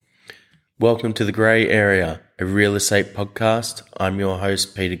Welcome to The Grey Area, a real estate podcast. I'm your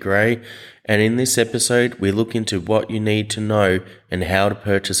host, Peter Gray, and in this episode, we look into what you need to know and how to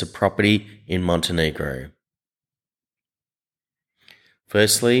purchase a property in Montenegro.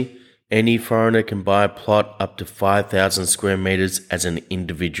 Firstly, any foreigner can buy a plot up to 5,000 square meters as an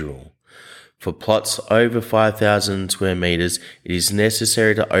individual. For plots over 5,000 square meters, it is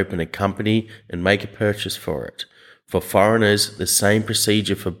necessary to open a company and make a purchase for it. For foreigners, the same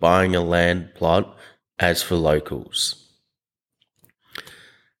procedure for buying a land plot as for locals.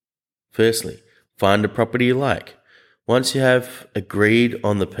 Firstly, find a property you like. Once you have agreed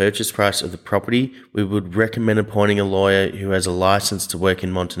on the purchase price of the property, we would recommend appointing a lawyer who has a license to work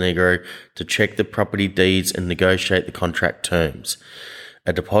in Montenegro to check the property deeds and negotiate the contract terms.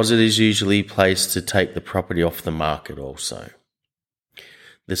 A deposit is usually placed to take the property off the market also.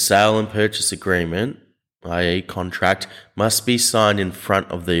 The sale and purchase agreement, i.e. contract, must be signed in front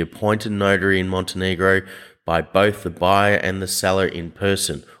of the appointed notary in Montenegro by both the buyer and the seller in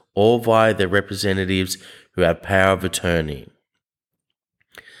person or via their representatives who have power of attorney.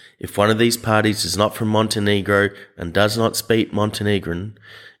 If one of these parties is not from Montenegro and does not speak Montenegrin,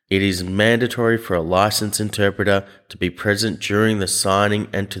 it is mandatory for a licensed interpreter to be present during the signing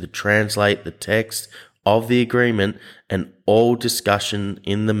and to translate the text of the agreement and all discussion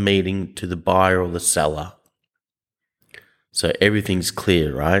in the meeting to the buyer or the seller. So everything's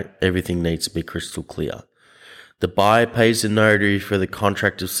clear, right? Everything needs to be crystal clear. The buyer pays the notary for the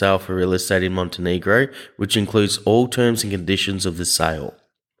contract of sale for real estate in Montenegro, which includes all terms and conditions of the sale.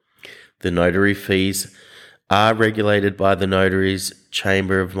 The notary fees are regulated by the Notary's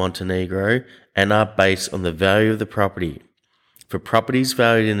Chamber of Montenegro and are based on the value of the property. For properties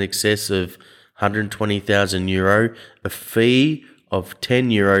valued in excess of €120,000, a fee of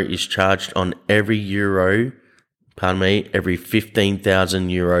 €10 is charged on every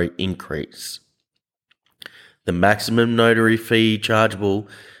 €15,000 increase. The maximum notary fee chargeable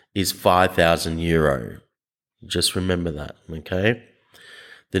is €5,000. Just remember that, okay?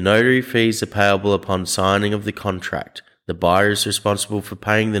 The notary fees are payable upon signing of the contract. The buyer is responsible for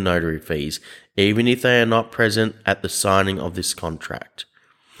paying the notary fees, even if they are not present at the signing of this contract.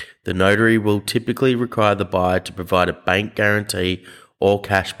 The notary will typically require the buyer to provide a bank guarantee or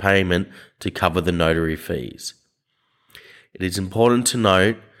cash payment to cover the notary fees. It is important to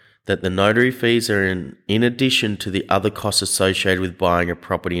note that the notary fees are in addition to the other costs associated with buying a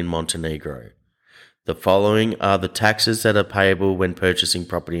property in Montenegro. The following are the taxes that are payable when purchasing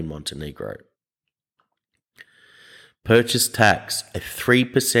property in Montenegro. Purchase tax. A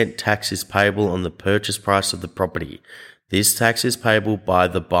 3% tax is payable on the purchase price of the property. This tax is payable by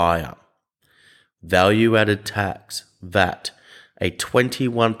the buyer. Value-added tax, VAT. A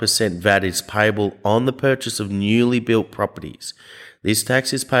 21% VAT is payable on the purchase of newly built properties. This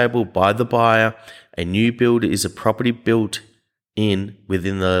tax is payable by the buyer. A new build is a property built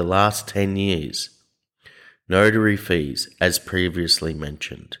within the last 10 years. Notary fees, as previously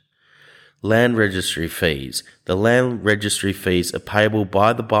mentioned. Land registry fees. The land registry fees are payable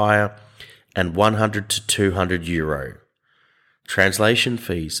by the buyer and €100 to €200. Translation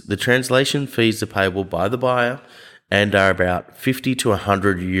fees. The translation fees are payable by the buyer and are about €50 to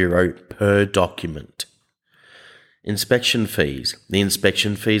 €100 per document. Inspection fees. The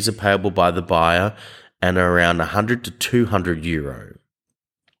inspection fees are payable by the buyer and are around €100 to €200.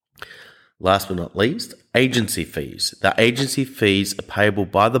 Last but not least, agency fees. The agency fees are payable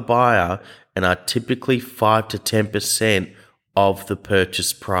by the buyer and are typically 5 to 10% of the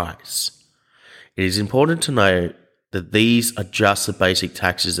purchase price. It is important to note that these are just the basic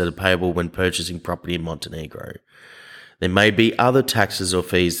taxes that are payable when purchasing property in Montenegro. There may be other taxes or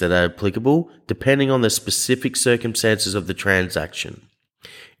fees that are applicable depending on the specific circumstances of the transaction.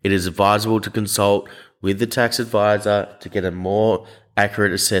 It is advisable to consult with the tax advisor to get a more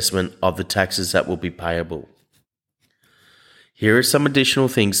accurate assessment of the taxes that will be payable. Here are some additional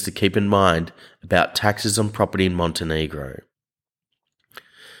things to keep in mind about taxes on property in Montenegro.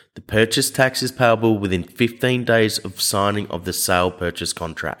 The purchase tax is payable within 15 days of signing of the sale purchase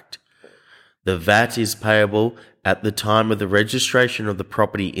contract. The VAT is payable at the time of the registration of the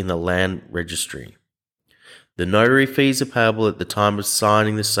property in the land registry. The notary fees are payable at the time of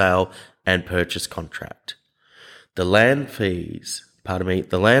signing the sale and purchase contract. The land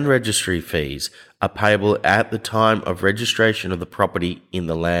registry fees are payable at the time of registration of the property in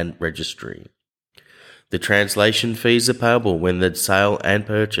the land registry. The translation fees are payable when the sale and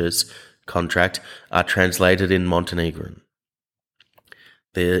purchase contract are translated in Montenegrin.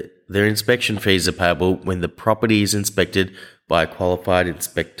 Their inspection fees are payable when the property is inspected by a qualified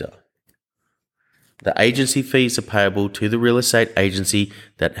inspector. The agency fees are payable to the real estate agency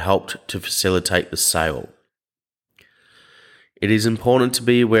that helped to facilitate the sale. It is important to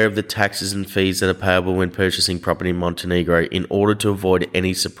be aware of the taxes and fees that are payable when purchasing property in Montenegro in order to avoid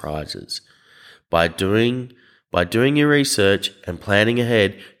any surprises. By doing your research and planning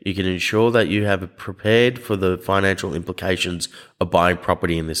ahead, you can ensure that you have prepared for the financial implications of buying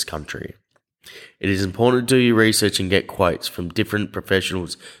property in this country. It is important to do your research and get quotes from different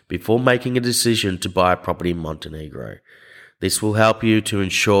professionals before making a decision to buy a property in Montenegro. This will help you to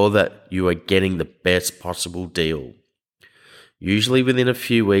ensure that you are getting the best possible deal. Usually within a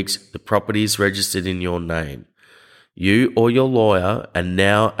few weeks, the property is registered in your name. You or your lawyer are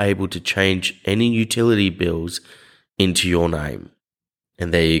now able to change any utility bills into your name.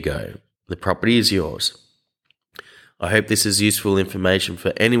 And there you go. The property is yours. I hope this is useful information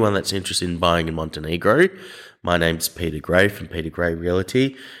for anyone that's interested in buying in Montenegro. My name's Peter Gray from Peter Gray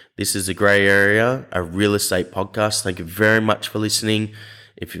Realty. This is a Grey Area, a real estate podcast. Thank you very much for listening.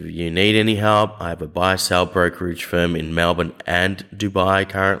 If you need any help, I have a buy-sell brokerage firm in Melbourne and Dubai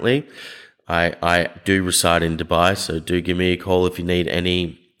currently. I do reside in Dubai, so do give me a call if you need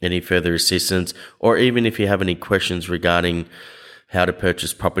any further assistance, or even if you have any questions regarding how to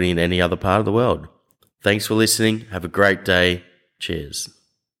purchase property in any other part of the world. Thanks for listening. Have a great day. Cheers.